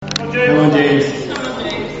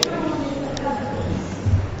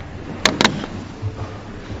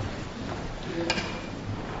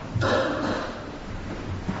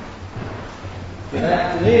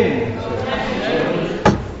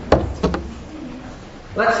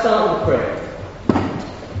Let's start with a prayer.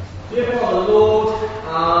 Dear Father, Lord,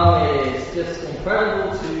 it's just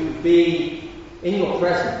incredible to be in your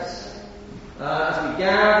presence. As we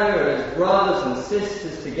gather as brothers and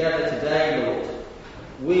sisters together today, Lord,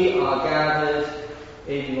 we are gathered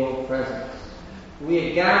in your presence.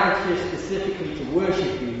 We are gathered here specifically to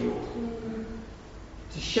worship you, Lord.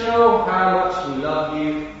 To show how much we love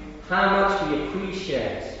you, how much we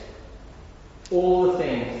appreciate all the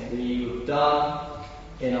things that you have done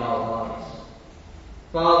in our lives.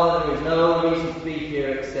 Father, there is no other reason to be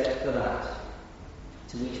here except for that,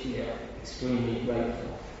 to which we are extremely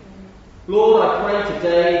grateful. Lord, I pray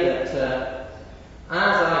today that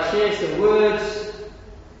as I share some words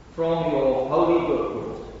from your holy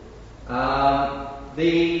book, Lord,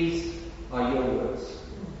 these are your words.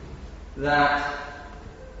 That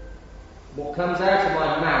what comes out of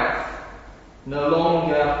my mouth no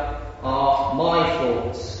longer are my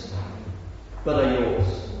thoughts, but are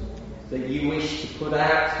yours, that you wish to put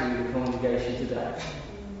out to the congregation today.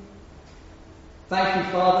 Thank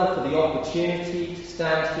you, Father, for the opportunity to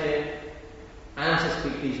stand here and to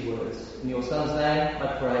speak these words. In your Son's name,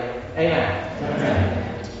 I pray. Amen.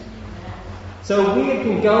 Amen. So we have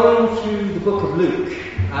been going through the book of Luke,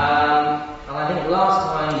 and I think last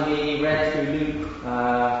time we read through Luke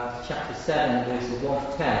chapter 7, verses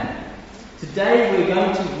 1 to 10. Today we're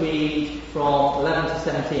going to read from 11 to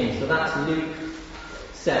 17, so that's Luke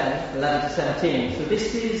 7, 11 to 17. So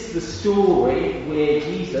this is the story where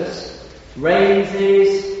Jesus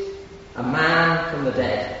raises a man from the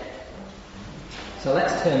dead. So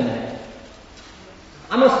let's turn there.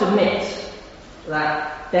 I must admit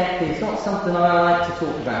that death is not something I like to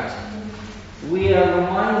talk about. We are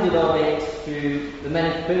reminded of it through the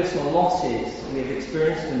many personal losses we have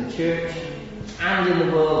experienced in the church and in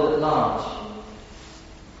the world at large.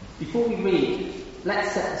 Before we read,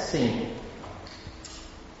 let's set the scene.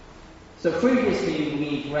 So previously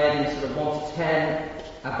we read in sort of 1 to 10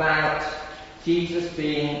 about Jesus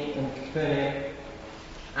being in Capernaum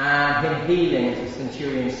and him healing the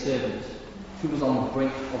centurion's servant who was on the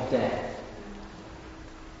brink of death.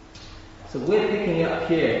 So we're picking up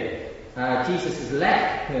here. Jesus has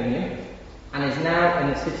left Capernaum and is now in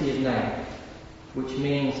the city of Nain, which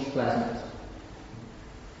means pleasant.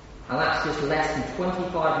 And that's just less than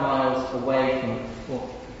 25 miles away from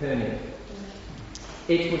Capernaum.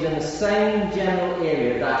 It was in the same general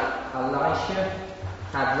area that Elisha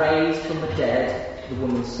had raised from the dead the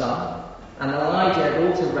woman's son, and Elijah had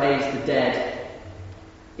also raised the dead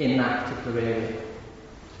in that particular area.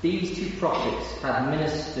 These two prophets had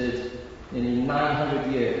ministered nearly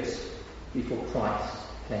 900 years before Christ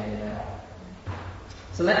came in.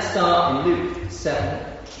 So let's start in Luke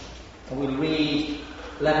 7, and we'll read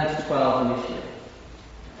 11 to 12 initially.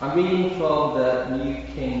 I'm reading from the New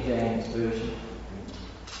King James Version.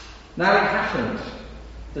 Now it happened,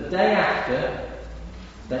 the day after,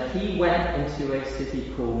 that he went into a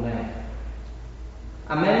city called Nain.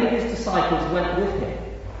 And many of his disciples went with him,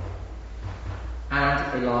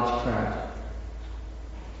 and a large crowd.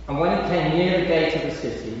 And when he came near the gate of the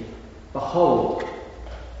city, behold,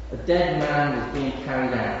 a dead man was being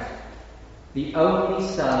carried out, the only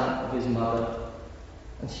son of his mother,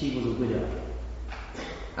 and she was a widow.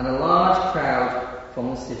 And a large crowd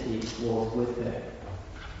from the city was with her.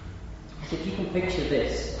 So if you can picture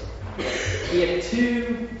this, we have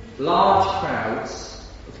two large crowds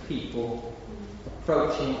of people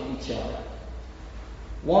approaching each other.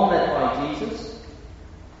 One led by Jesus,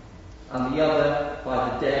 and the other by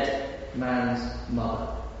the dead man's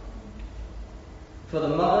mother. For the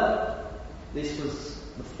mother, this was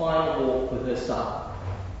the final walk with her son.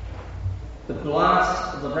 The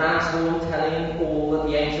blast of the ram's horn telling all that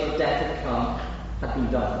the angel of death had come had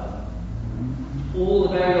been done. All the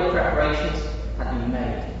burial preparations had been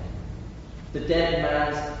made. The dead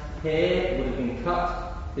man's hair would have been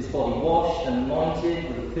cut, his body washed and anointed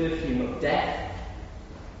with the perfume of death.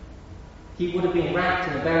 He would have been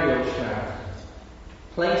wrapped in a burial shroud,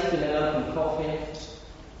 placed in an open coffin.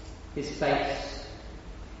 His face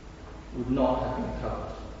would not have been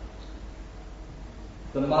covered.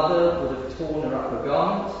 The mother would have torn her upper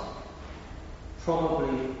garment.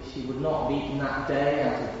 Probably she would not have eaten that day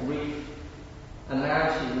out of grief. And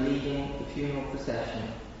now she's leading the funeral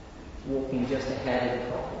procession, walking just ahead of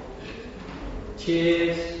the coffin.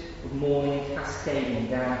 Tears of mourning cascading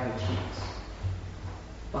down her cheeks.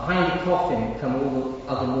 Behind the coffin come all the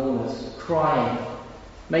other mourners, crying,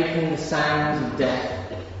 making the sounds of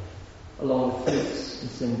death, along with flutes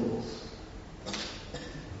and cymbals.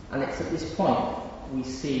 And it's at this point we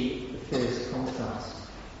see the first contrast.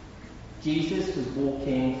 Jesus was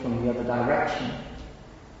walking from the other direction,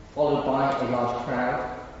 followed by a large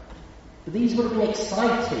crowd. But these would have been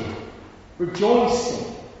excited,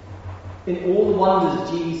 rejoicing in all the wonders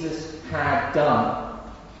Jesus had done.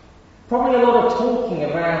 Probably a lot of talking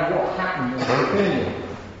around what happened in Capernaum,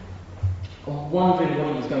 and wondering what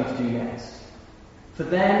he was going to do next. For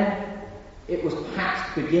them, it was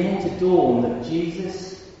perhaps beginning to dawn that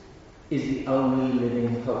Jesus is the only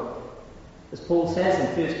living hope. As Paul says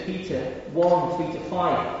in 1 Peter 1,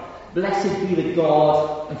 3-5, "Blessed be the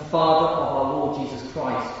God and Father of our Lord Jesus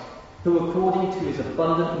Christ, who according to his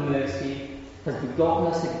abundant mercy has begotten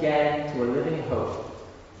us again to a living hope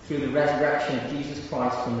through the resurrection of Jesus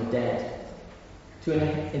Christ from the dead, to an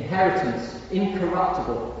inheritance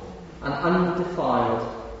incorruptible and undefiled,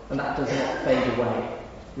 and that does not fade away,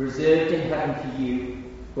 reserved in heaven for you,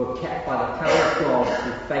 who are kept by the power of God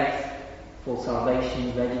through faith for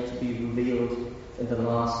salvation, ready to be revealed in the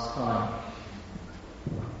last time."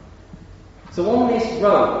 So on this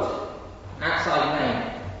road, outside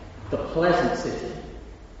Nain, the pleasant city,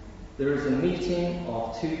 there is a meeting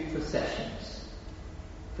of two processions.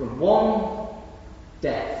 From one,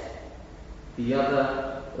 death, the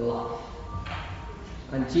other, life.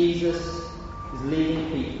 And Jesus is leading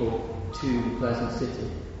people to the pleasant city,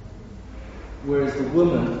 whereas the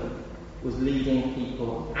woman was leading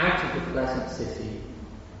people out of the pleasant city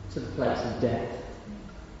to the place of death.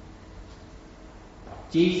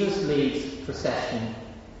 Jesus leads procession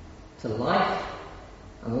to life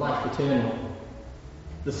and life eternal.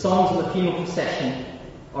 The songs of the funeral procession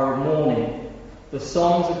are of mourning. The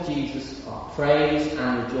songs of Jesus are praise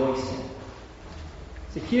and rejoicing.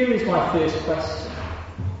 So here is my first question.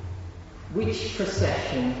 Which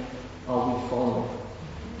procession are we following?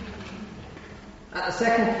 At the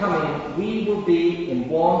second coming, we will be in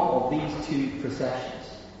one of these two processions,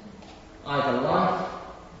 either life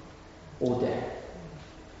or death.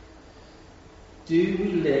 Do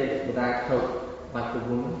we live without hope like the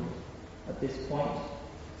woman at this point?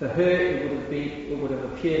 For her, it would have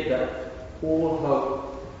appeared that all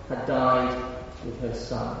hope had died with her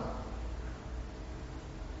son.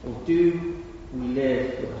 Or do we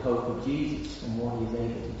live with the hope of Jesus and what he is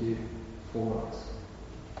able to do for us?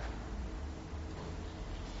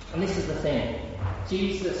 And this is the thing.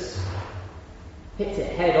 Jesus hits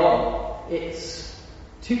it head on. It's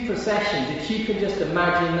two processions. If you can just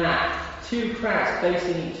imagine that. Two crowds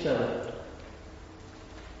facing each other.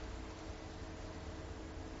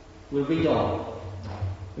 We'll read on.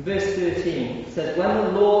 In verse 13, it says, "When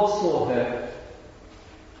the Lord saw her,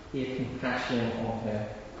 he had compassion on her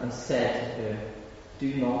and said to her,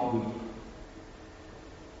 'Do not weep.'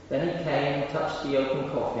 Then he came and touched the open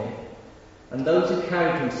coffin, and those who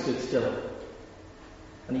carried him stood still.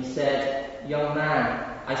 And he said, 'Young man,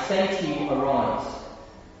 I say to you, arise.'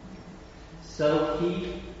 So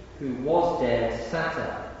he who was dead sat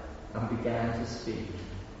up and began to speak.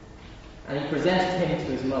 And he presented him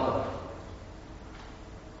to his mother.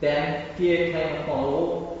 Then fear came upon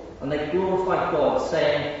all, and they glorified God,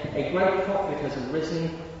 saying, 'A great prophet has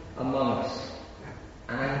arisen among us,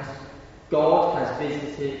 and God has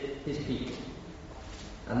visited his people.'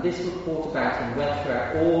 And this report about him went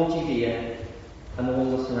throughout all Judea and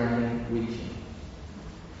all the surrounding region."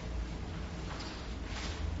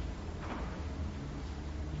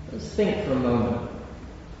 Let's think for a moment.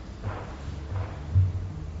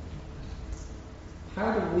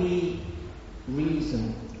 How do we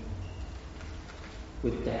reason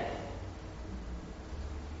with death?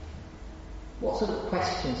 What sort of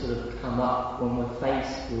questions sort of come up when we're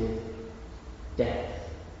faced with death?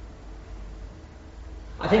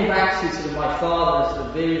 I think back to sort of my father, sort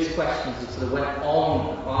of various questions that sort of went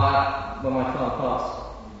on when my father passed.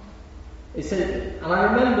 It said, and I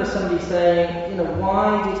remember somebody saying,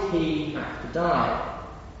 why did he have to die?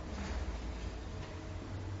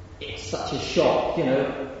 It's such a shock,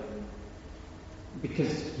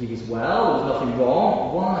 because he was well, there was nothing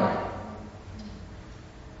wrong. Why?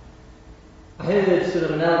 I heard sort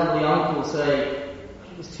of an elderly uncle say,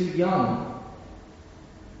 he was too young.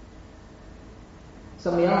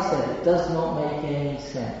 Somebody else said, it does not make any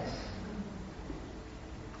sense.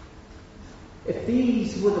 If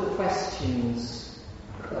these were the questions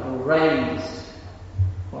that were raised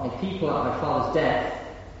by people at my father's death,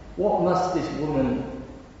 what must this woman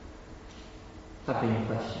have been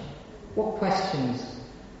questioning? What questions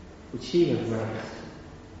would she have raised?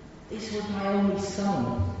 This was my only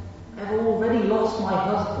son. I've already lost my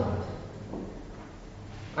husband.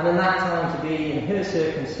 And in that time to be in her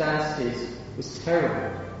circumstances was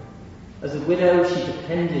terrible. As a widow, she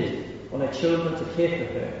depended on her children to care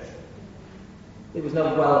for her. There was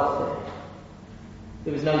no welfare.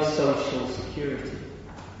 There was no social security.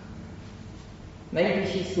 Maybe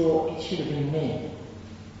she thought it should have been me.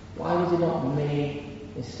 Why was it not me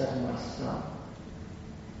instead of my son?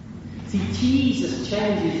 See, Jesus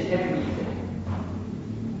changes everything.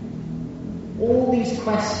 All these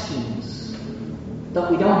questions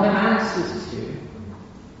that we don't have answers to,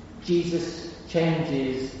 Jesus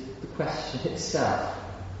changes the question itself.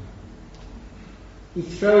 He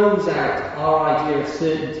throws out our idea of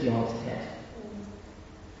certainty on its head.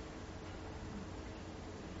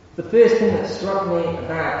 The first thing that struck me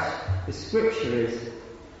about the scripture is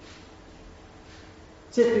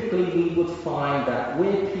typically we would find that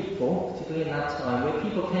where people, particularly in that time, where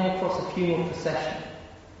people came across a funeral procession,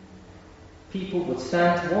 people would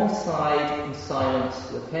stand to one side in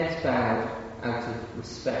silence with heads bowed out of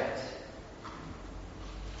respect.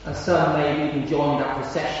 And some may even join that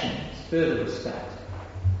procession as further respect.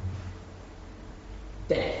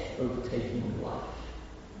 Death overtaking life.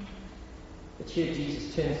 But here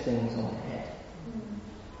Jesus turns things on the head.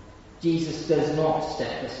 Jesus does not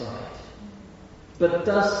step aside, but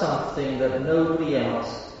does something that nobody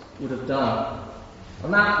else would have done.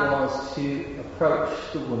 And that was to approach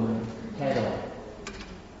the woman head on.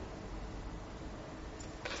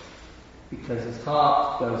 Because his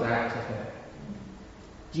heart goes out to her.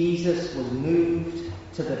 Jesus was moved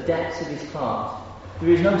to the depths of his heart. There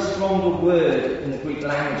is no stronger word in the Greek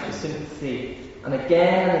language for sympathy. And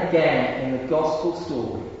again in the gospel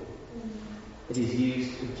story, it is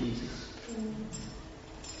used with Jesus.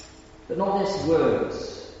 But not just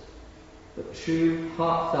words, but true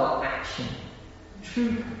heartfelt action,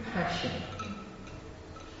 true compassion.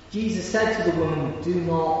 Jesus said to the woman, "Do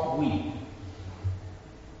not weep."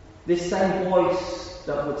 This same voice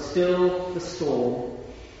that would still the storm,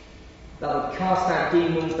 that would cast out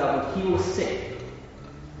demons, that would heal the sick,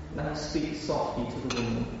 now speaks softly to the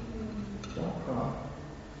woman. Don't cry.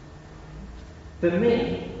 For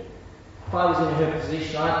me, if I was in her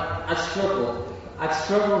position, I'd struggle. I'd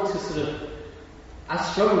struggle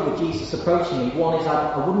with Jesus approaching me. One is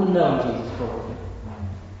I wouldn't have known Jesus probably.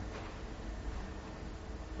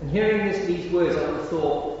 And hearing these words, I would have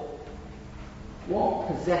thought, what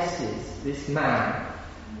possesses this man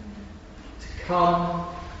to come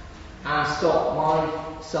and stop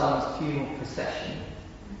my son's funeral procession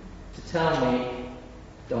to tell me,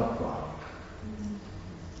 don't cry?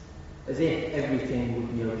 As if everything would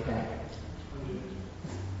be okay.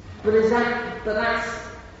 But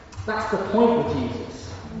that's the point with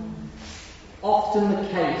Jesus. Often the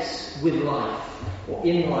case with life, or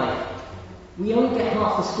in life, we only get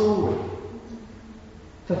half the story.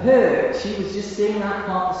 For her, she was just seeing that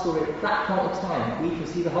part of the story at that point in time. We can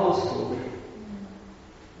see the whole story.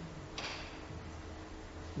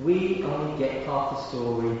 We only get half the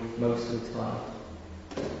story most of the time.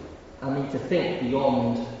 I need to think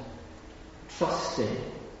beyond trusting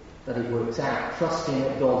that it works out, trusting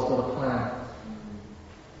that God's got a plan.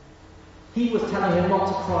 He was telling her not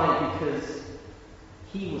to cry because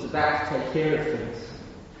he was about to take care of things.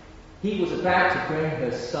 He was about to bring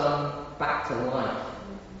her son back to life.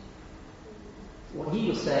 What he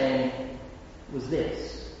was saying was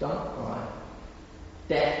this: don't cry.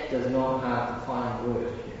 Death does not have the final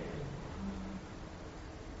word here.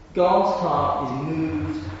 God's heart is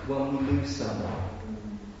moved when we lose someone.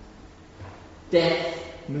 Death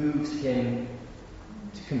moves him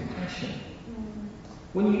to compassion.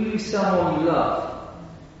 When you lose someone you love,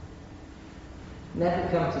 never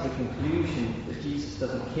come to the conclusion that Jesus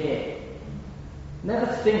doesn't care. Never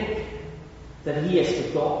think that he has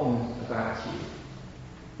forgotten about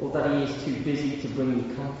you, or that he is too busy to bring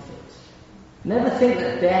you comfort. Never think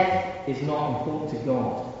that death is not important to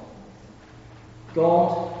God.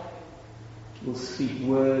 God will speak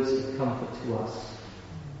words of comfort to us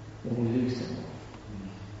when we lose someone.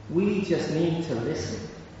 We just need to listen,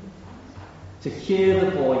 to hear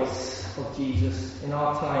the voice of Jesus in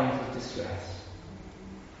our times of distress.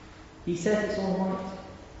 He says it's all right.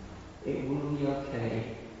 It will be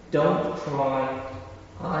okay. Don't cry.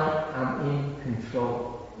 I am in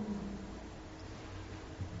control.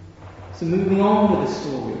 So moving on with the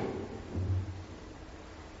story,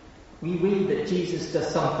 we read that Jesus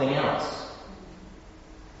does something else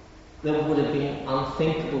that would have been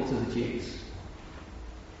unthinkable to the Jews.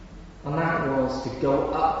 And that was to go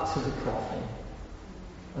up to the coffin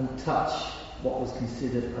and touch what was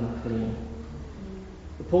considered unclean.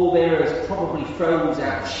 The pallbearers probably froze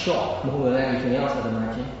out of shock more than anything else, I'd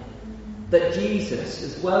imagine, that Jesus,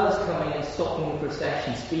 as well as coming and stopping the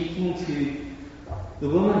procession, speaking to the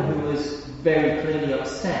woman who was very clearly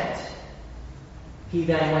upset, he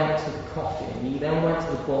then went to the coffin, he then went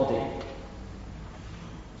to the body,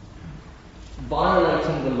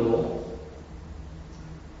 violating the law,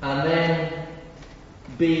 and then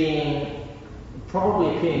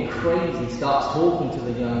probably appearing crazy, starts talking to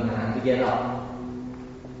the young man to get up.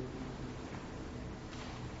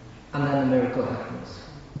 And then the miracle happens.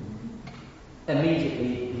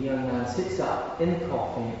 Immediately, the young man sits up in the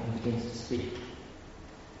coffin and begins to speak.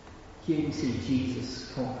 Here we see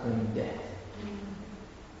Jesus conquering death.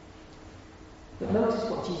 But notice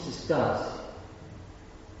what Jesus does.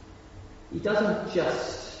 He doesn't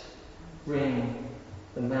just bring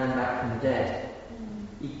the man back from the dead.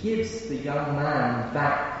 He gives the young man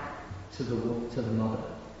back to the mother.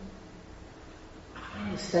 I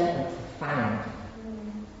find the statement profound.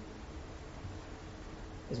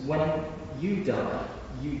 As when you die,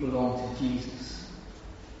 you belong to Jesus.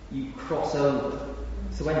 You cross over.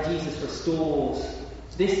 So when Jesus restores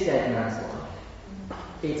this dead man's life,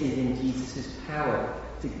 it is in Jesus' power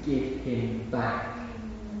to give him back.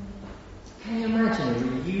 Can you imagine a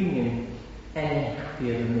reunion any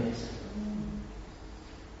happier than this?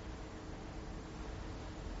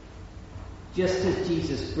 Just as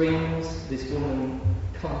Jesus brings this woman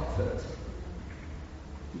comfort,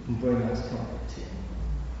 he can bring us comfort too.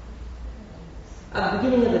 At the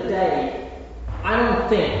beginning of the day, I don't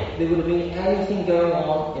think there would have been anything going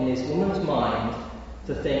on in this woman's mind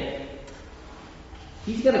to think,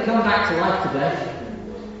 he's going to come back to life today.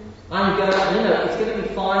 It's going to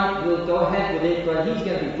be fine, we'll go ahead with it, but he's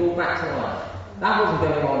going to be brought back to life. That wasn't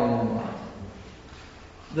going on in her mind.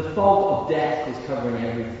 The fog of death was covering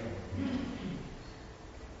everything.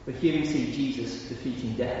 But here we see Jesus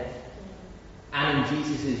defeating death. And in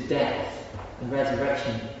Jesus' death and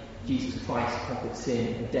resurrection, Jesus Christ conquered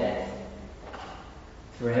sin and death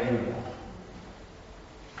for everyone.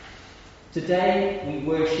 Today we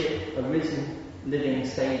worship a risen, living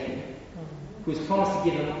Saviour who has promised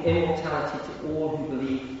to give immortality to all who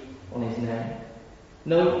believe on his name.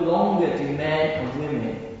 No longer do men and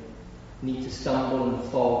women need to stumble in the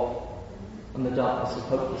fog and the darkness of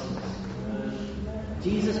hopelessness.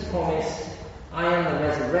 Jesus promised, I am the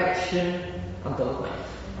resurrection and the life.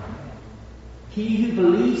 He who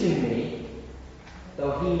believes in me,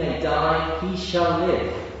 though he may die, he shall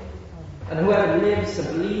live. And whoever lives and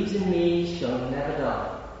believes in me shall never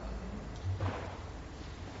die.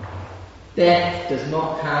 Death does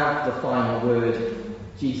not have the final word,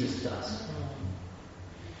 Jesus does.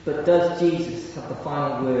 But does Jesus have the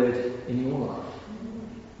final word in your life?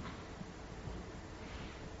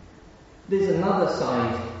 There's another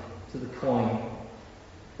side to the coin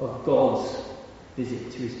of God's visit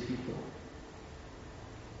to his people.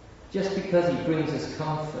 Just because he brings us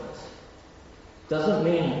comfort doesn't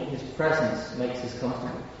mean his presence makes us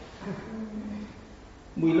comfortable.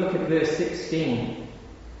 We look at verse 16,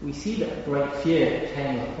 we see that great fear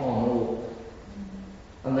came upon all,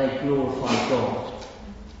 and they glorified God.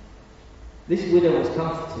 This widow was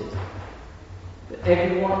comforted, but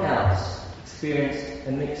everyone else experienced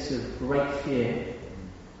a mix of great fear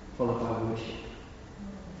followed by worship.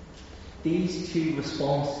 These two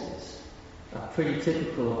responses are pretty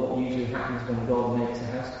typical of what usually happens when God makes a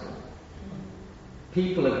house call.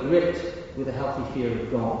 People are gripped with a healthy fear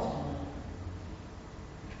of God,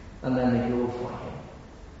 and then they glorify him.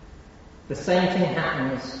 The same thing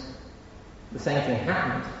happened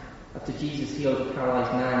after Jesus healed the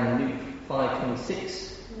paralyzed man in Luke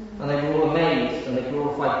 5:26, and they were all amazed and they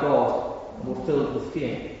glorified God and were filled with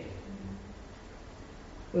fear.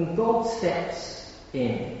 When God steps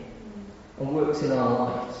in and works in our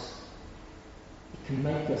lives, it can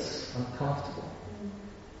make us uncomfortable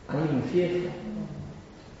and even fearful.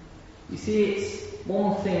 You see, it's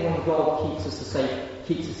one thing when God keeps us a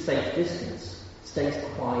safe distance, stays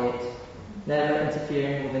quiet, never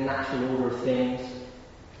interfering with the natural order of things.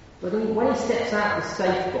 But when he steps out the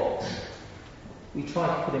safe box, we try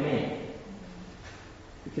to put him in,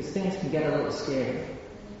 because things can get a little scary.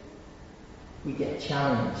 We get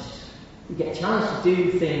challenged. We get challenged to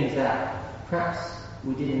do things that perhaps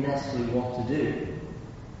we didn't necessarily want to do.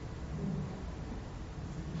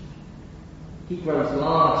 He grows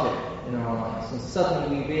larger in our lives, and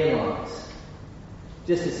suddenly we realise,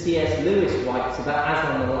 just as C.S. Lewis writes about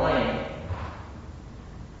Aslan the lion,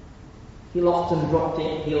 he'll often drop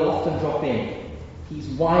in. He's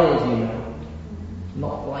wild,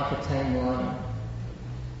 not like a tame lion.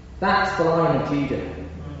 That's the Lion of Judah.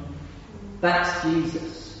 That's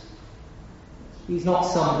Jesus. He's not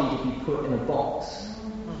somebody to be put in a box.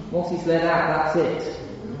 Once he's let out, that's it.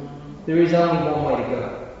 There is only one way to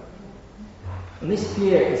go. And this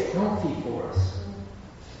fear is healthy for us.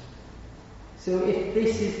 So if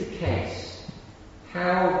this is the case,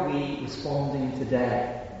 how are we responding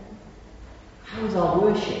today? How is our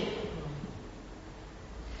worship?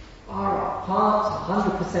 Are our hearts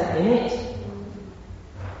 100% in it?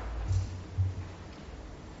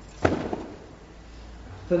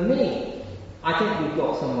 For me, I think we've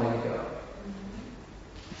got some way to go.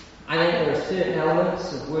 I think there are certain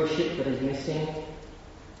elements of worship that is missing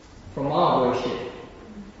from our worship.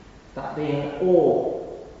 That being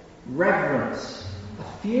awe, reverence, a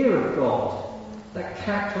fear of God that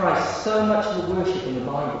characterize so much of the worship in the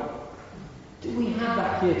Bible. Do we have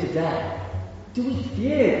that here today? Do we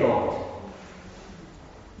fear God?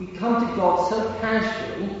 We come to God so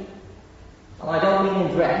casually, and I don't mean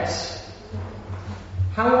in dress.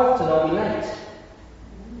 How often are we late?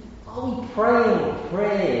 Are we praying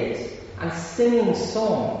prayers and singing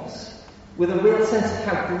songs with a real sense of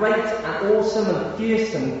how great and awesome and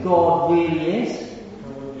fearsome God really is?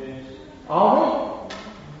 Are we?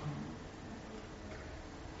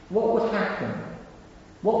 What would happen?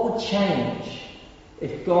 What would change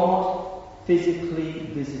if God physically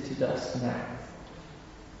visited us now?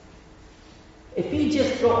 If he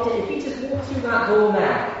just walked through that door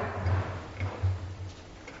now,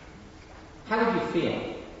 how would you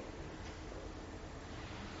feel?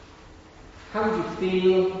 How would you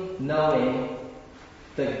feel knowing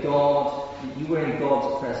that you were in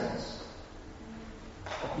God's presence?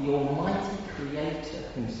 Of the Almighty Creator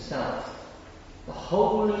himself, the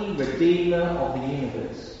holy Redeemer of the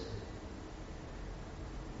universe.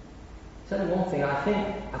 Tell you one thing, I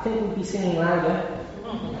think we'd be singing louder.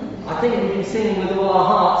 I think we'd be singing with all our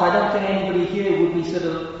hearts. I don't think anybody here would be sort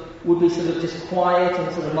of just quiet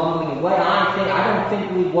and sort of mumbling away. I don't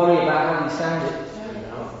think we'd worry about how we sounded.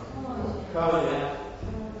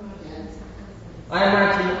 I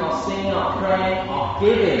imagine our singing, our praying, our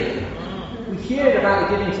giving. We hear it about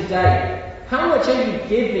the giving today. How much are you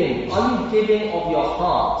giving? Are you giving of your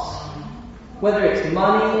hearts? Whether it's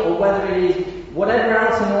money or whether it is whatever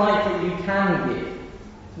else in life that you can give.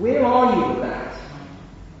 Where are you with that?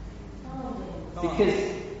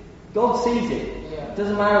 Because God sees it.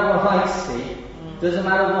 Doesn't matter what I see. Doesn't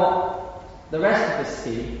matter what the rest of us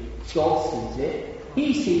see. God sees it.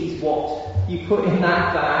 He sees what you put in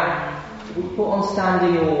that bag, we put on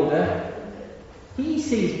standing order. He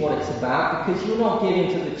sees what it's about because you're not giving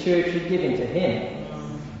to the church, you're giving to Him.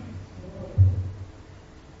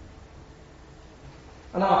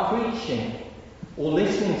 And our preaching, or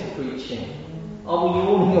listening to preaching, are we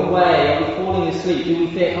yawning away? Are we falling asleep? Do we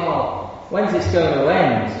think, when's this going to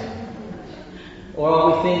end? Or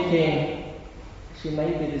are we thinking, actually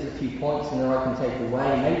maybe there's a few points in there I can take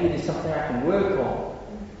away. Maybe there's something I can work on.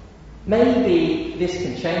 Maybe this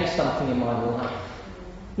can change something in my life.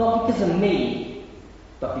 Not because of me,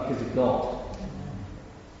 but because of God.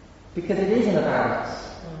 Because it isn't about us.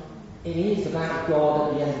 It is about God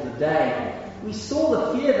at the end of the day. We saw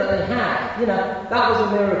the fear that they had. That was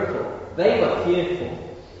a miracle. They were fearful.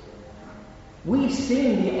 We've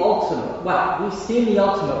seen the ultimate.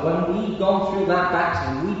 When we've gone through that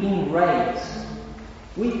baptism. We've been raised.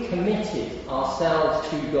 We've committed ourselves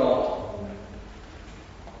to God.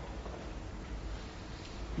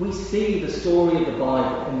 We see the story of the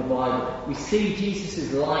Bible in the Bible. We see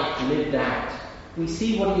Jesus' life lived out. We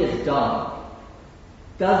see what He has done.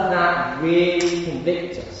 Does that really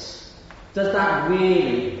convict us? Does that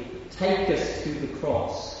really take us to the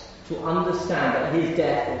cross to understand that His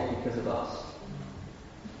death was because of us?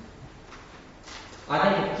 I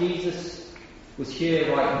think if Jesus was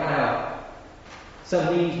here right now,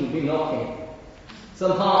 some knees would be knocking,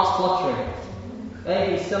 some hearts fluttering.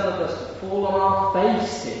 Maybe some of us would fall on our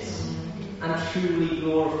faces and truly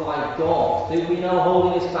glorify God. There'd be no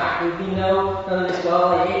holding us back. There'd be none of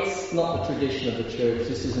this, it's not the tradition of the church.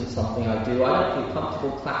 This isn't something I do. I don't feel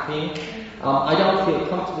comfortable clapping. I don't feel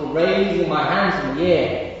comfortable raising my hands in the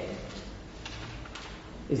air.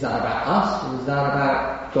 Is that about us or is that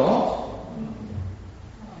about God?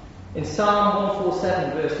 In Psalm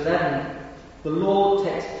 147 verse 11, the Lord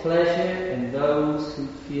takes pleasure in those who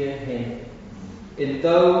fear Him, in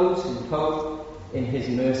those who hope in His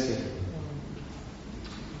mercy.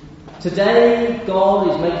 Today,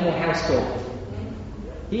 God is making a house call.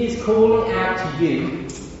 He is calling out to you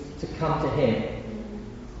to come to Him.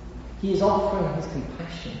 He is offering His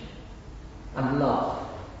compassion and love.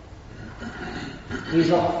 He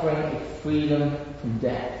is offering a freedom from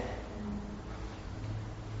death.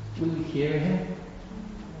 Will you hear Him?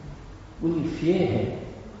 Will you fear Him?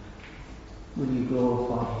 Will you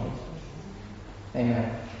glorify Him?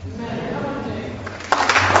 Amen. Amen.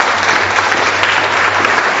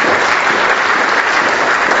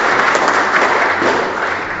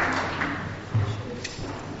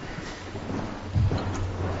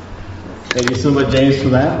 Thank you so much, James, for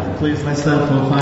that. Please let's stand for